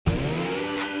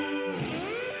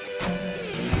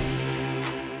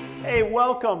Hey,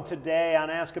 welcome. Today on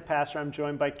Ask a Pastor, I'm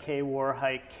joined by Kay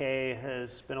Warhite. Kay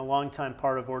has been a longtime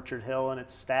part of Orchard Hill and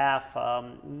its staff.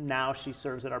 Now she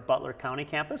serves at our Butler County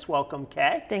campus. Welcome,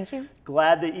 Kay. Thank you.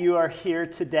 Glad that you are here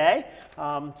today.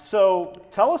 So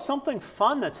tell us something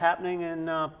fun that's happening in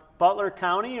Butler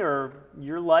County or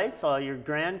your life, your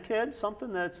grandkids,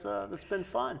 something that's been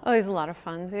fun. Oh, it's a lot of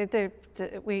fun.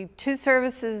 We 2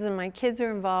 services and my kids are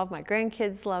involved. My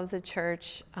grandkids love the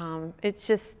church. It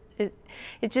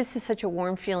just is such a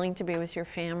warm feeling to be with your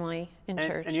family in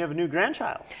church. And you have a new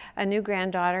grandchild. A new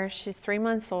granddaughter. She's 3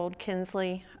 months old,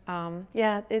 Kinsley.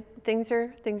 Things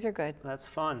are good. That's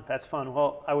fun. That's fun.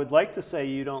 Well, I would like to say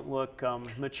you don't look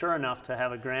mature enough to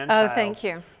have a grandchild. Oh, thank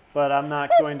you. But I'm not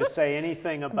going to say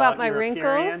anything about my your wrinkles?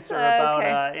 appearance or about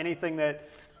Okay. anything I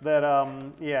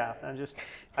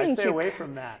Thank stay you. away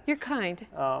from that. You're kind.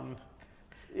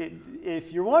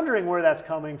 If you're wondering where that's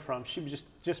coming from, she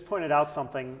just pointed out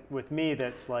something with me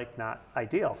that's like not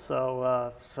ideal.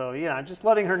 So I'm just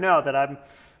letting her know that I'm,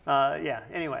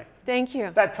 anyway. Thank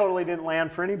you. That totally didn't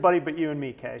land for anybody but you and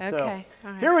me, Kay. Okay. So All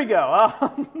right. here we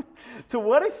go. To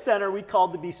what extent are we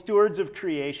called to be stewards of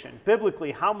creation?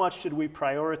 Biblically, how much should we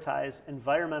prioritize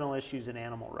environmental issues and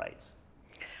animal rights?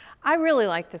 I really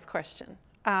like this question.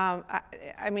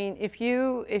 I mean, if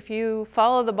you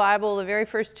follow the Bible, the very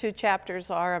first 2 chapters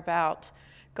are about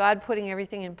God putting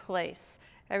everything in place.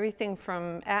 Everything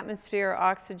from atmosphere,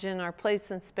 oxygen, our place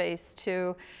in space,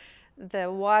 to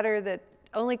the water that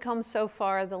only comes so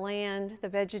far, the land, the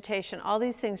vegetation, all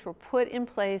these things were put in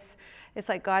place. It's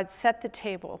like God set the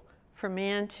table for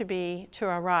man to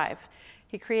arrive.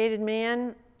 He created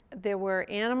man. There were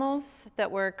animals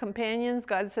that were companions.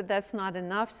 God said that's not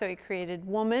enough, so he created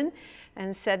woman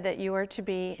and said that you are to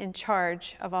be in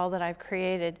charge of all that I've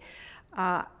created.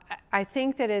 I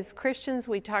think that as Christians,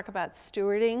 we talk about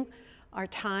stewarding our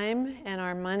time and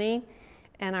our money,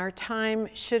 and our time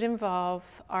should involve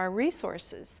our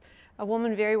resources. A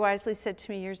woman very wisely said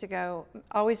to me years ago,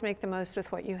 always make the most with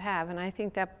what you have, and I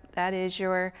think that is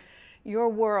your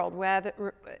world,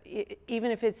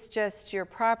 even if it's just your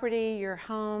property, your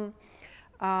home,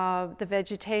 the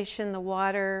vegetation, the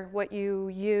water, what you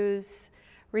use,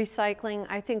 recycling.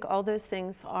 I think all those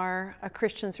things are a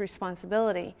Christian's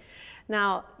responsibility.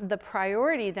 Now, the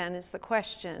priority then is the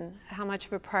question, how much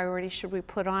of a priority should we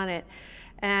put on it?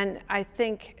 And I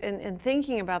think in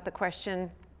thinking about the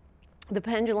question, the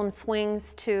pendulum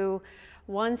swings to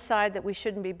one side that we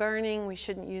shouldn't be burning, we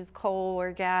shouldn't use coal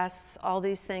or gas, all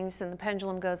these things, and the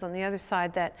pendulum goes on the other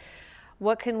side that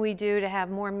what can we do to have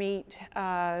more meat,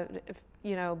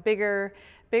 bigger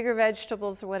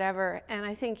vegetables or whatever. And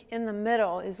I think in the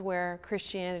middle is where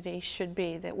Christianity should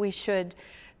be, that we should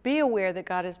be aware that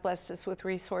God has blessed us with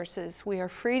resources. We are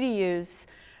free to use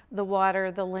the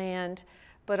water, the land,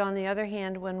 but on the other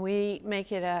hand, when we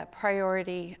make it a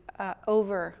priority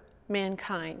over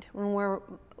mankind, when we're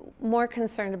more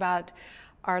concerned about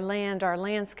our land, our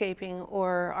landscaping,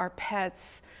 or our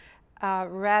pets,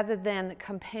 rather than the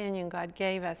companion God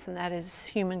gave us, and that is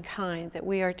humankind, that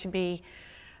we are to be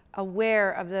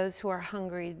aware of those who are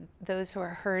hungry, those who are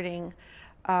hurting,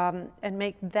 and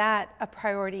make that a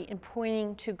priority in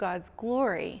pointing to God's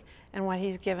glory and what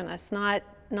he's given us, not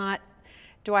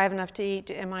do I have enough to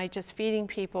eat, am I just feeding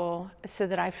people so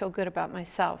that I feel good about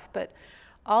myself, but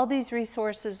all these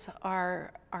resources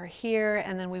are here,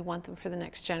 and then we want them for the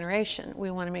next generation. We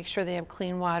want to make sure they have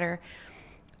clean water.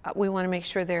 We want to make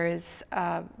sure there is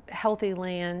healthy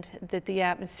land, that the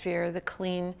atmosphere, the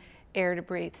clean air to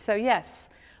breathe. So yes,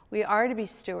 we are to be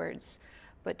stewards,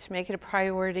 but to make it a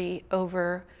priority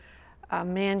over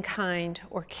mankind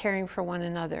or caring for one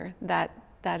another, that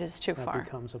is too far. That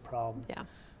becomes a problem. Yeah.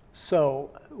 So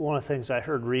one of the things I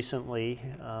heard recently,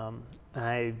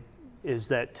 is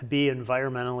that to be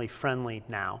environmentally friendly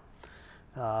now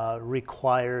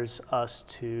requires us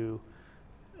to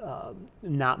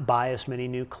not buy as many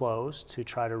new clothes, to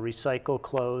try to recycle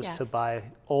clothes, Yes. to buy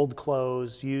old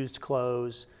clothes, used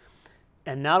clothes.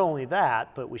 And not only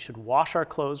that, but we should wash our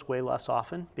clothes way less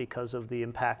often because of the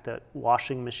impact that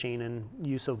washing machine and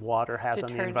use of water has on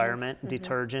the environment,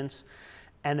 detergents.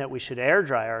 And that we should air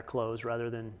dry our clothes rather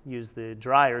than use the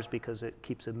dryers because it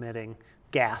keeps emitting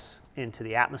gas into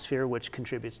the atmosphere, which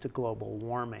contributes to global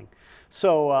warming.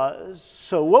 So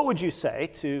what would you say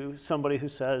to somebody who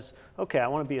says, okay, I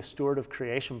want to be a steward of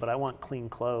creation, but I want clean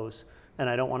clothes, and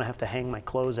I don't want to have to hang my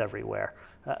clothes everywhere?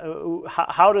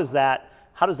 How does that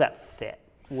fit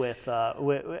with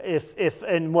if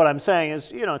and what I'm saying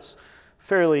is, it's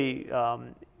fairly. I'll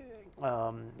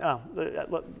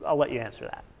let you answer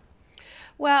that.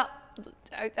 Well,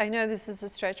 I know this is a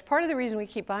stretch. Part of the reason we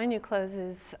keep buying new clothes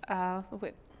is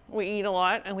we eat a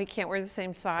lot and we can't wear the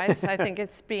same size. I think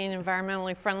it's being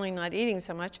environmentally friendly, not eating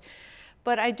so much.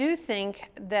 But I do think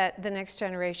that the next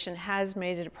generation has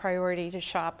made it a priority to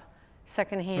shop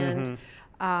secondhand,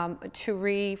 to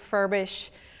refurbish,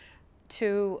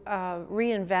 to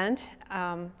reinvent,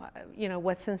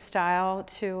 what's in style,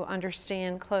 to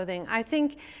understand clothing. I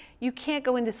think you can't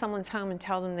go into someone's home and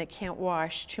tell them they can't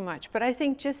wash too much. But I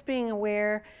think just being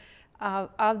aware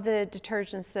of the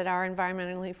detergents that are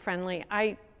environmentally friendly.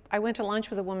 I went to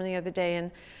lunch with a woman the other day, and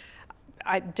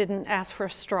I didn't ask for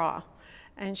a straw.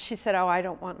 And she said, oh, I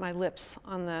don't want my lips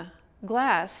on the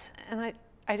glass. And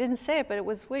I didn't say it, but it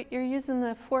was, wait, you're using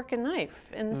the fork and knife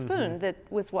and the spoon that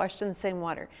was washed in the same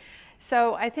water.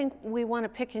 So I think we want to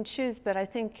pick and choose, but I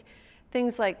think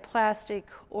things like plastic,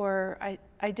 or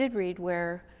I did read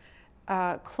where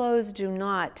clothes do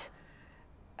not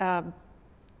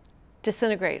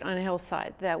disintegrate on a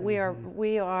hillside, that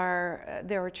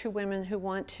there are two women who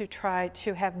want to try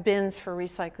to have bins for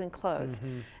recycling clothes.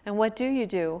 And what do you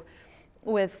do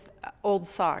with old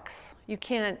socks? You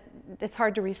can't, it's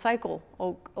hard to recycle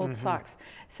old socks.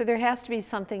 So there has to be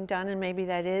something done, and maybe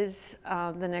that is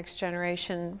the next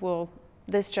generation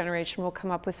this generation will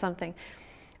come up with something.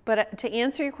 But to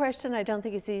answer your question, I don't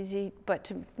think it's easy, but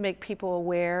to make people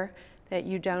aware that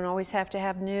you don't always have to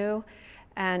have new,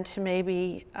 and to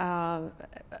maybe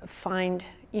find,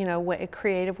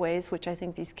 creative ways, which I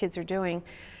think these kids are doing,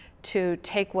 to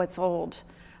take what's old.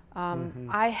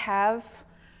 I have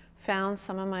found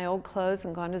some of my old clothes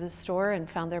and gone to the store and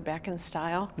found they're back in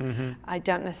style.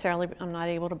 I'm not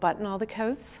able to button all the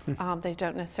coats. They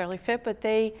don't necessarily fit, but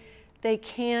they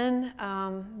can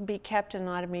be kept and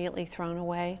not immediately thrown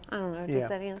away. I don't know, does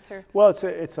that answer? Well,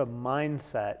 it's a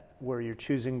mindset where you're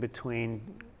choosing between,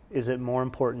 is it more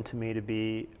important to me to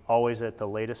be always at the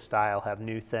latest style, have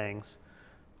new things,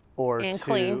 or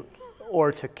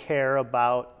to care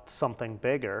about something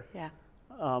bigger? Yeah.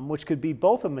 Which could be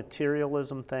both a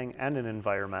materialism thing and an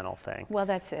environmental thing. Well,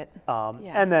 that's it.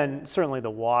 And then certainly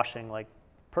the washing. Like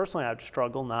personally, I'd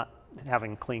struggle not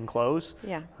having clean clothes.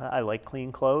 Yeah. I like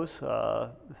clean clothes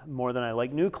more than I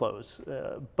like new clothes.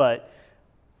 But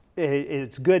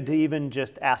it's good to even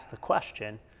just ask the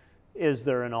question, is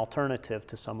there an alternative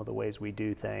to some of the ways we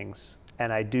do things?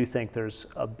 And I do think there's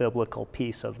a biblical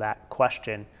piece of that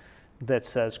question that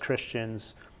says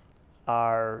Christians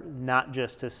are not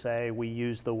just to say we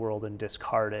use the world and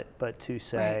discard it, but to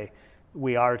say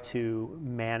we are to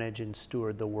manage and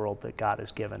steward the world that God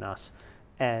has given us.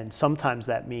 And sometimes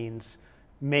that means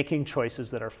making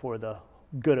choices that are for the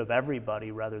good of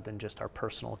everybody rather than just our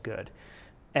personal good.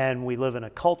 And we live in a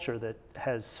culture that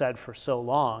has said for so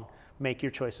long, make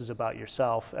your choices about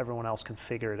yourself, everyone else can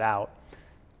figure it out.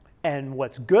 And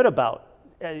what's good about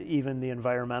even the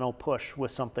environmental push with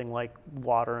something like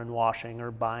water and washing or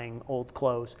buying old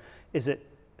clothes is it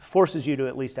forces you to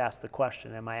at least ask the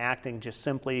question, am I acting just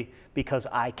simply because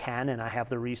I can and I have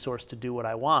the resource to do what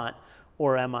I want,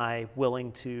 or am I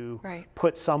willing to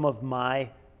put some of my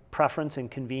preference and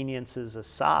conveniences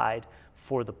aside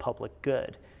for the public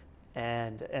good?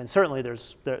 And certainly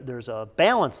there's a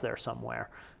balance there somewhere.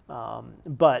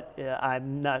 But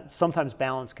I'm not. Sometimes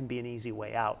balance can be an easy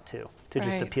way out too, to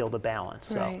just appeal to balance.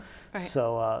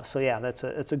 So, so yeah, that's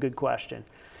a good question.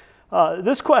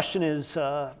 This question is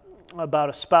about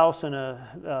a spouse and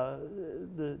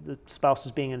the spouse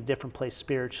is being in a different place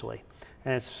spiritually,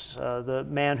 and it's the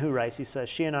man who writes. He says,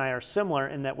 "She and I are similar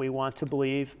in that we want to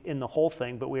believe in the whole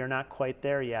thing, but we are not quite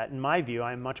there yet. In my view,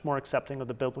 I am much more accepting of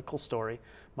the biblical story.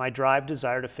 My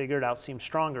desire to figure it out seems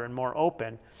stronger and more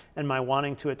open, and my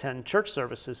wanting to attend church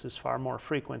services is far more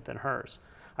frequent than hers.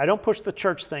 I don't push the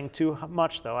church thing too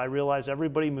much, though. I realize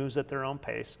everybody moves at their own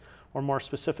pace, or more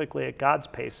specifically at God's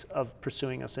pace of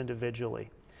pursuing us individually.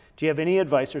 Do you have any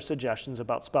advice or suggestions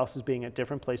about spouses being at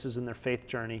different places in their faith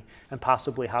journey, and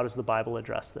possibly how does the Bible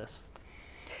address this?"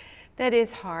 That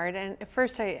is hard, and at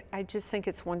first I just think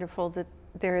it's wonderful that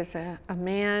there is a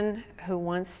man who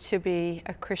wants to be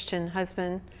a Christian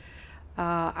husband.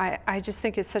 I just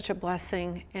think it's such a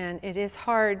blessing, and it is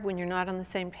hard when you're not on the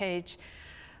same page.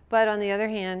 But on the other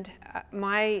hand,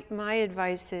 my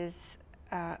advice is,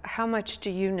 how much do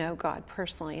you know God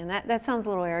personally? And that sounds a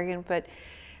little arrogant, but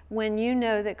when you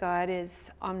know that God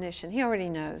is omniscient, He already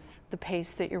knows the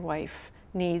pace that your wife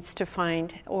needs to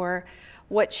find or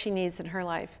what she needs in her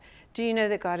life. Do you know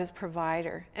that God is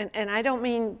provider? And I don't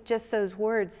mean just those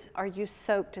words. Are you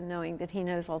soaked in knowing that He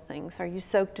knows all things? Are you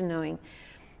soaked in knowing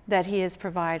that He is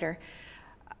provider?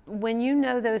 When you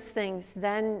know those things,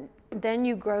 then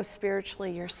you grow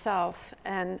spiritually yourself,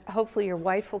 and hopefully your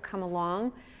wife will come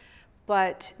along.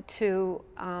 But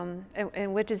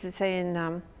and what does it say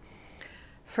in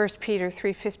 1 Peter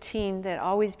 3:15, that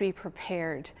always be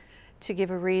prepared to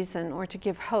give a reason or to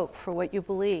give hope for what you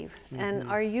believe. And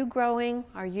are you growing?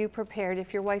 Are you prepared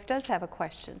if your wife does have a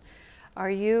question? Are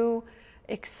you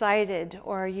excited,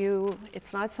 or are you,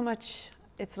 it's not so much,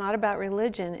 it's not about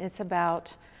religion, it's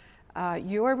about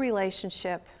your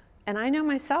relationship. And I know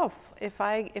myself, if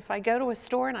I go to a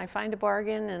store and I find a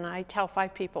bargain and I tell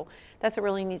 5 people, that's a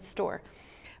really neat store.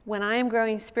 When I am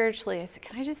growing spiritually, I say,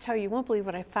 can I just tell you, you won't believe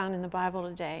what I found in the Bible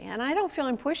today. And I don't feel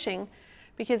I'm pushing,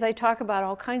 because I talk about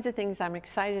all kinds of things I'm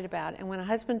excited about. And when a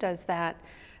husband does that,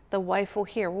 the wife will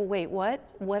hear, well, wait, what?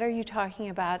 What are you talking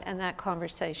about? And that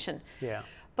conversation. Yeah.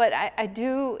 But I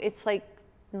do, it's like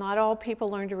not all people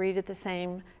learn to read at the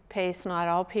same pace. Not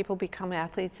all people become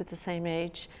athletes at the same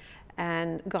age.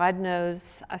 And God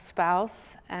knows a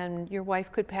spouse, and your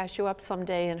wife could pass you up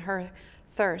someday in her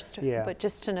thirst, but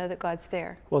just to know that God's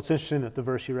there. Well, it's interesting that the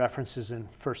verse you reference is in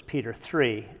 1 Peter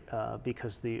 3,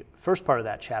 because the first part of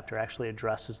that chapter actually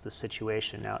addresses the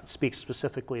situation. Now, it speaks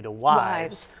specifically to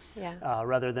wives.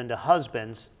 Rather than to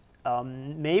husbands,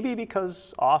 maybe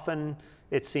because often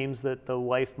it seems that the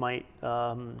wife might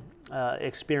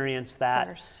experience that.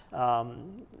 First.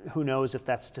 Who knows if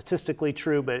that's statistically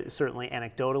true, but certainly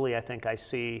anecdotally, I think I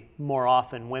see more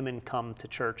often women come to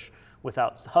church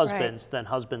without husbands than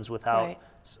husbands without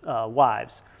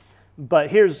wives.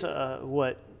 But here's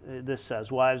what this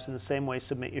says: wives, in the same way,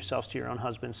 submit yourselves to your own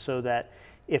husbands, so that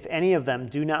if any of them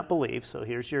do not believe, so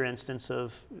here's your instance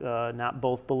of not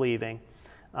both believing,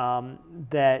 if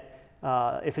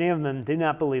any of them do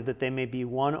not believe, that they may be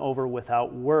won over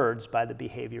without words by the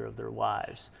behavior of their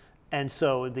wives. And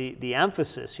so the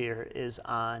emphasis here is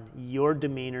on your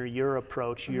demeanor, your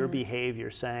approach, your behavior,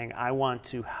 saying, I want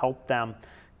to help them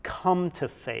come to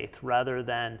faith rather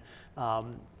than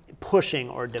pushing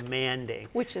or demanding.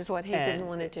 Which is what he didn't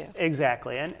want to do.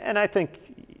 Exactly. And I think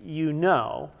you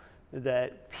know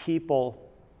that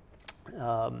people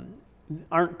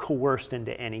aren't coerced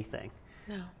into anything.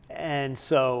 No. And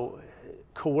so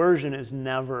coercion is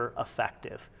never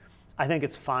effective. I think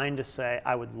it's fine to say,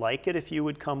 I would like it if you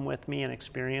would come with me and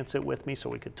experience it with me so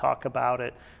we could talk about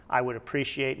it. I would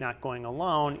appreciate not going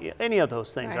alone. Any of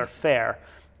those things are fair.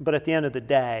 But at the end of the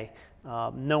day,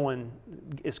 no one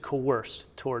is coerced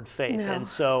toward faith.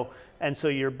 No. And so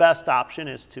your best option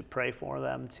is to pray for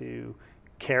them, to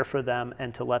care for them,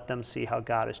 and to let them see how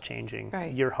God is changing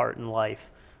your heart and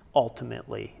life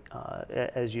ultimately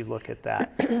as you look at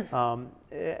that.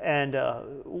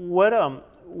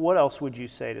 What else would you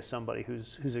say to somebody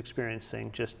who's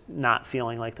experiencing just not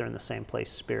feeling like they're in the same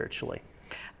place spiritually?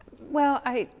 Well,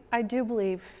 I do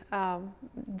believe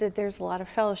that there's a lot of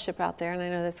fellowship out there, and I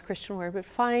know that's a Christian word, but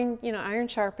find, iron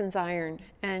sharpens iron,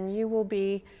 and you will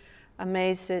be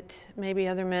amazed that maybe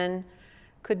other men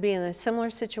could be in a similar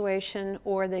situation,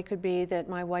 or they could be that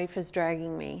my wife is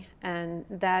dragging me, and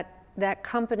that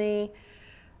company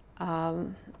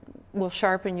will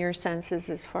sharpen your senses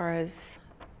as far as,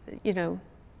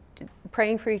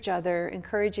 praying for each other,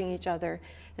 encouraging each other,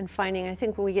 and finding, I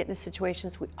think when we get into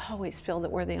situations, we always feel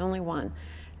that we're the only one.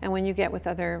 And when you get with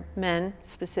other men,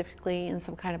 specifically in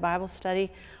some kind of Bible study,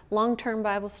 long-term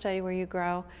Bible study where you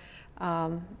grow,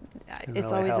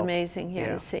 it's always amazing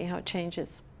to see how it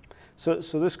changes. So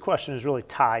this question is really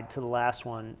tied to the last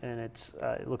one, and it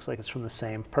looks like it's from the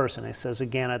same person. It says,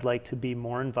 again, I'd like to be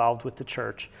more involved with the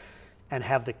church and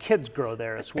have the kids grow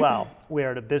there as well. We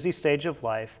are at a busy stage of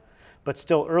life, but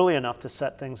still early enough to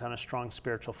set things on a strong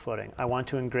spiritual footing. I want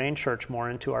to ingrain church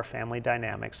more into our family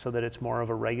dynamics so that it's more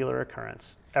of a regular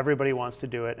occurrence. Everybody wants to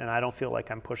do it, and I don't feel like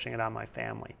I'm pushing it on my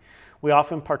family. We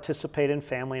often participate in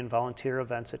family and volunteer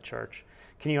events at church.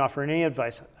 Can you offer any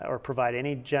advice or provide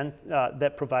any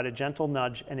that provide a gentle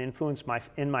nudge and influence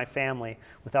in my family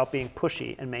without being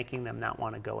pushy and making them not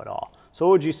want to go at all? So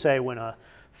what would you say when a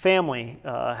family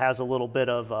has a little bit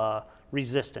of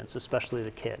resistance, especially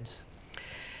the kids?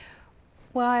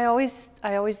 Well, I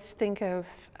always think of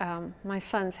my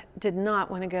sons did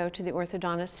not want to go to the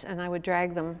orthodontist, and I would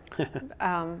drag them,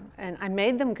 and I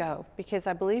made them go because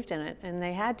I believed in it, and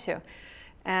they had to.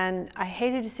 And I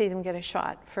hated to see them get a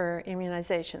shot for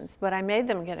immunizations, but I made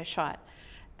them get a shot,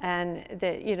 and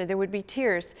there would be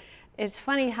tears. It's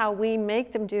funny how we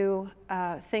make them do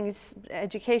things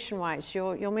education-wise.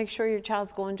 You'll make sure your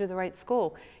child's going to the right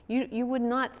school. You would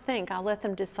not think, I'll let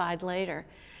them decide later.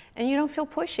 And you don't feel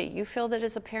pushy. You feel that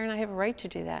as a parent, I have a right to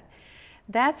do that.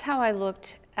 That's how I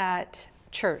looked at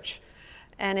church.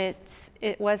 And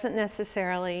it wasn't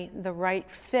necessarily the right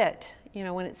fit.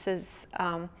 When it says,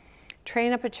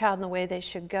 train up a child in the way they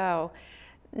should go,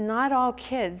 not all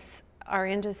kids are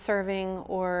into serving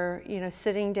or,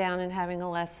 sitting down and having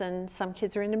a lesson. Some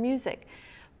kids are into music.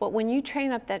 But when you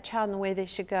train up that child in the way they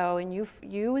should go, and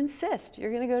you insist, you're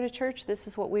going to go to church, this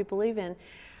is what we believe in,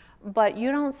 but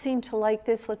you don't seem to like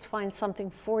this, let's find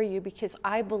something for you because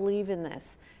I believe in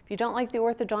this. If you don't like the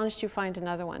orthodontist, you find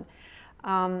another one.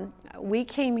 We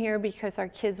came here because our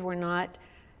kids were not,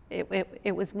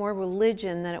 it was more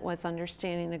religion than it was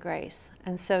understanding the grace.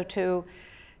 And so to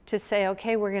say,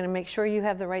 okay, we're going to make sure you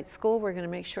have the right school, we're going to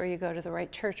make sure you go to the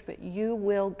right church, but you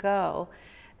will go.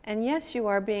 And yes, you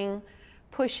are being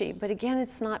pushy, but again,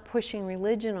 it's not pushing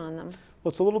religion on them.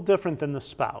 Well, it's a little different than the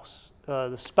spouse.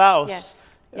 The spouse,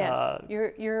 yes.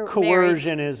 You're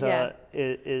coercion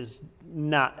married. is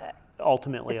not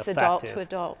ultimately it's effective. Adult to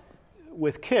adult.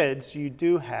 With kids, you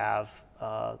do have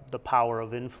the power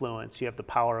of influence. You have the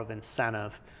power of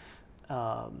incentive.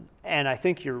 And I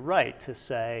think you're right to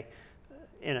say,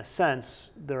 in a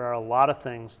sense, there are a lot of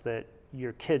things that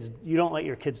you don't let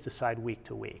your kids decide week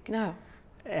to week. No.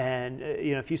 And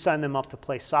if you sign them up to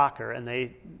play soccer and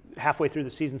they halfway through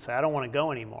the season say, I don't want to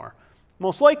go anymore,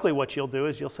 most likely what you'll do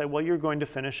is you'll say, well, you're going to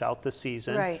finish out the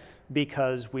season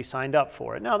because we signed up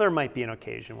for it. Now, there might be an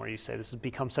occasion where you say, this has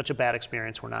become such a bad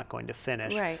experience, we're not going to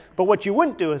finish. Right. But what you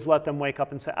wouldn't do is let them wake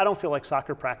up and say, I don't feel like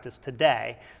soccer practice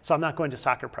today, so I'm not going to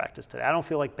soccer practice today. I don't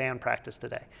feel like band practice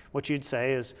today. What you'd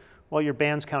say is, well, your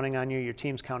band's counting on you, your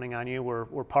team's counting on you,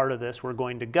 we're part of this, we're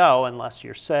going to go unless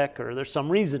you're sick or there's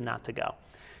some reason not to go.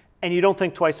 And you don't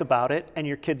think twice about it, and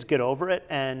your kids get over it,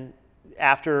 and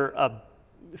after a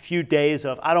few days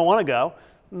of, I don't want to go,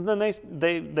 then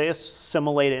they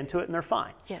assimilate into it and they're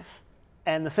fine. Yes.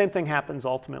 And the same thing happens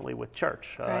ultimately with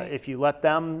church. Right. If you let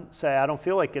them say, I don't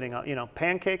feel like getting up,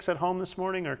 pancakes at home this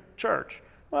morning or church,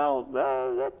 well,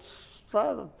 that's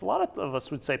a lot of us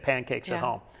would say pancakes at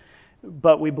home.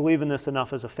 But we believe in this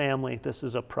enough as a family. This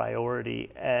is a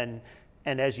priority. And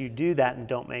as you do that and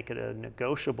don't make it a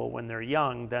negotiable when they're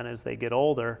young, then as they get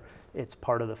older, it's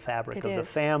part of the fabric of the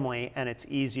family, and it's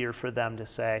easier for them to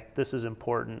say, this is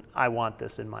important, I want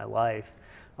this in my life,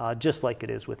 just like it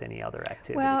is with any other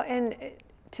activity. Well, and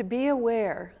to be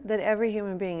aware that every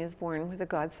human being is born with a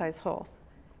God-sized hole.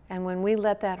 And when we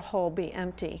let that hole be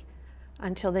empty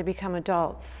until they become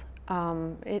adults,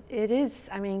 it is,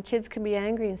 I mean, kids can be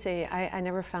angry and say, I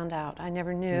never found out, I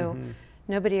never knew,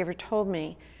 nobody ever told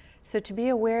me. So to be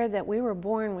aware that we were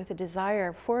born with a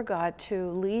desire for God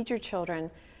to lead your children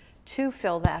to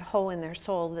fill that hole in their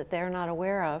soul that they're not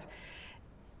aware of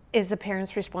is a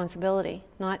parent's responsibility.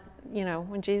 Not,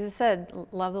 when Jesus said,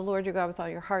 love the Lord your God with all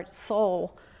your heart,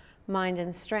 soul, mind,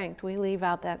 and strength, we leave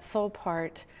out that soul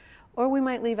part, or we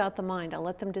might leave out the mind. I'll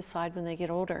let them decide when they get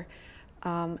older.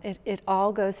 It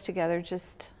all goes together.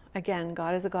 Just, again,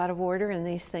 God is a God of order, and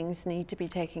these things need to be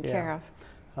taken care of.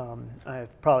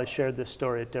 I've probably shared this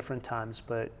story at different times,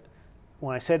 but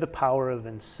when I say the power of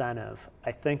incentive,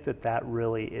 I think that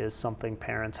really is something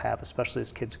parents have, especially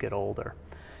as kids get older.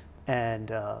 And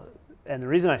the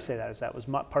reason I say that is that was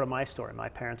part of my story. My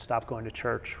parents stopped going to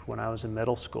church when I was in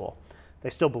middle school.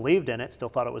 They still believed in it, still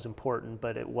thought it was important,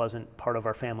 but it wasn't part of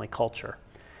our family culture.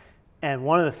 And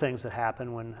one of the things that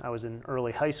happened when I was in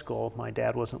early high school, my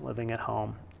dad wasn't living at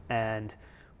home, and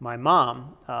my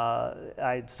mom,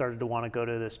 I started to want to go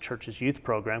to this church's youth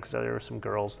program because there were some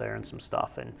girls there and some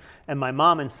stuff, and my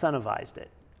mom incentivized it.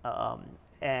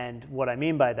 And what I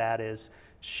mean by that is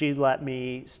she let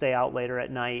me stay out later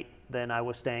at night than I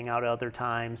was staying out at other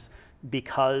times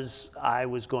because I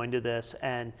was going to this,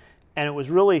 and it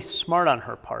was really smart on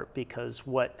her part, because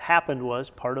what happened was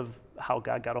part of how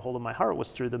God got a hold of my heart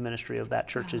was through the ministry of that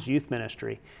church's youth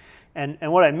ministry. And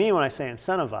what I mean when I say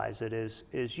incentivize it is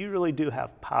you really do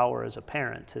have power as a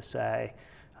parent to say,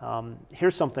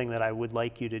 here's something that I would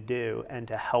like you to do, and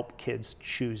to help kids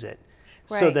choose it,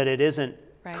 so that it isn't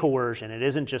coercion, it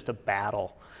isn't just a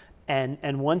battle.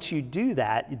 And once you do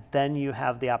that, then you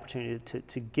have the opportunity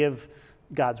to give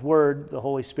God's word, the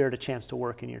Holy Spirit, a chance to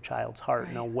work in your child's heart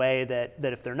in a way that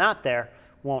if they're not there,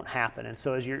 won't happen. And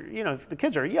so as if the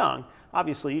kids are young,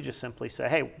 obviously you just simply say,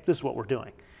 hey, this is what we're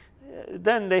doing.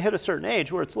 Then they hit a certain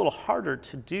age where it's a little harder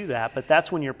to do that, but that's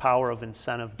when your power of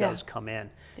incentive does come in,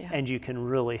 and you can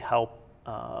really help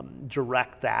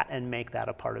direct that and make that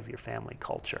a part of your family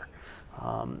culture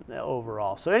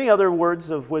overall. So any other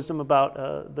words of wisdom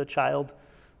about the child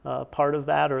part of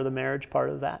that, or the marriage part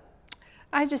of that?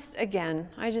 I just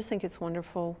think it's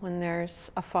wonderful when there's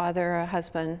a father, a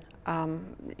husband.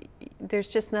 There's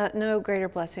just no greater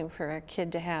blessing for a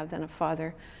kid to have than a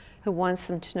father who wants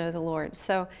them to know the Lord.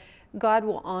 So God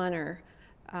will honor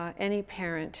any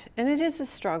parent, and it is a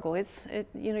struggle.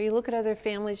 You look at other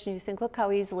families and you think, look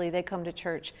how easily they come to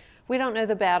church. We don't know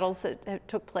the battles that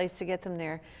took place to get them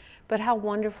there. but how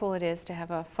wonderful it is to have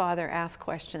a father ask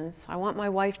questions. I want my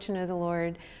wife to know the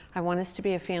Lord. I want us to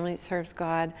be a family that serves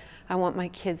God. I want my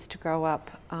kids to grow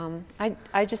up.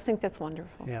 I just think that's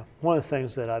wonderful. Yeah, one of the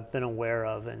things that I've been aware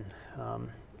of, and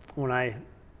when I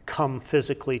come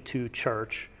physically to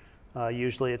church,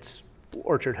 usually it's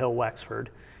Orchard Hill, Wexford.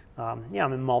 I'm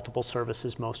in multiple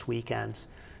services most weekends.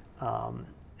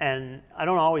 And I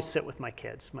don't always sit with my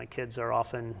kids. My kids are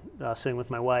often sitting with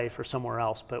my wife or somewhere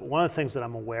else. But one of the things that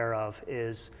I'm aware of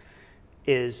is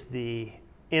the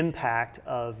impact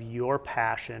of your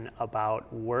passion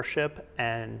about worship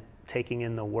and taking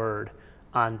in the Word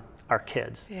on our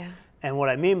kids. Yeah. And what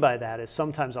I mean by that is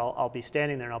sometimes I'll be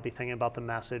standing there and I'll be thinking about the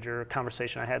message or a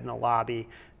conversation I had in the lobby,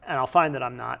 and I'll find that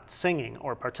I'm not singing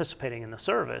or participating in the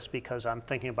service because I'm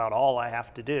thinking about all I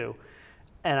have to do.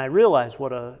 And I realize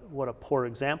what a poor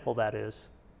example that is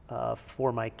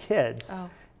for my kids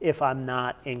if I'm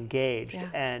not engaged.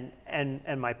 Yeah.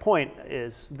 And my point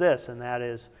is this, and that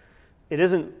is,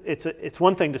 it's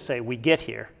one thing to say we get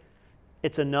here.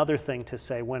 It's another thing to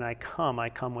say when I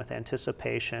come with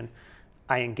anticipation.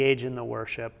 I engage in the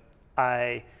worship.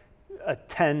 I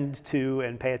attend to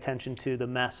and pay attention to the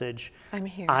message. I'm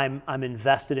here. I'm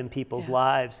invested in people's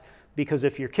lives. Because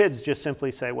if your kids just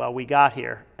simply say, well, we got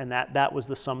here, and that was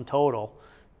the sum total,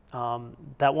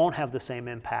 that won't have the same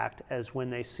impact as when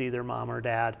they see their mom or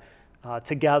dad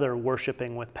together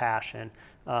worshiping with passion,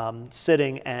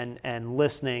 sitting and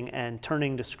listening and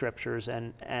turning to scriptures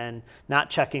and not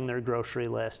checking their grocery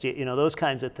list, those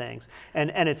kinds of things.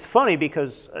 And it's funny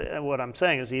because what I'm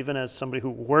saying is, even as somebody who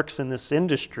works in this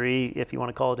industry, if you want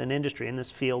to call it an industry, in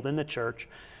this field, in the church,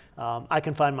 I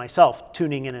can find myself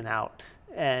tuning in and out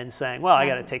and saying, well, I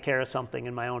got to take care of something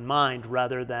in my own mind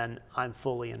rather than I'm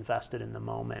fully invested in the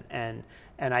moment. And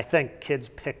I think kids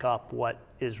pick up what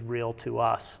is real to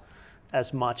us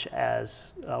as much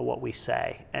as what we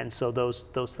say. And so those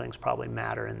things probably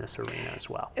matter in this arena as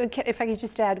well. If I could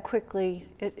just add quickly,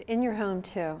 in your home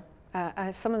too,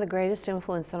 some of the greatest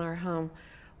influence in our home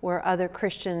were other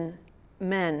Christian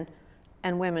men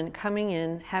and women coming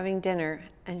in, having dinner,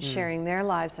 and sharing their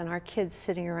lives, and our kids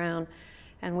sitting around.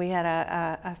 And we had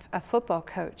a football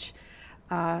coach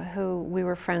who we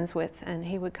were friends with, and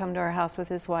he would come to our house with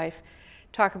his wife,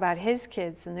 talk about his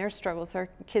kids and their struggles. Our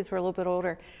kids were a little bit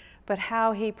older, but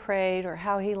how he prayed or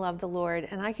how he loved the Lord.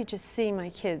 And I could just see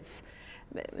my kids,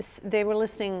 they were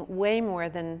listening way more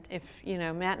than if,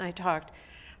 Matt and I talked,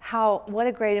 what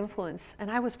a great influence. And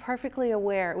I was perfectly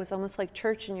aware, it was almost like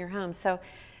church in your home. So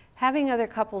having other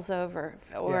couples over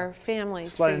or families,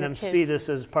 just letting for your them kids, see this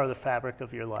as part of the fabric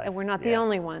of your life. And we're not the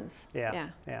only ones. Yeah.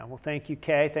 Well, thank you,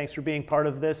 Kay. Thanks for being part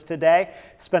of this today,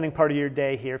 spending part of your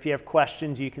day here. If you have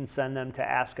questions, you can send them to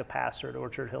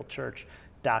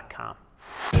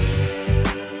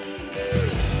askapastor@orchardhillchurch.com.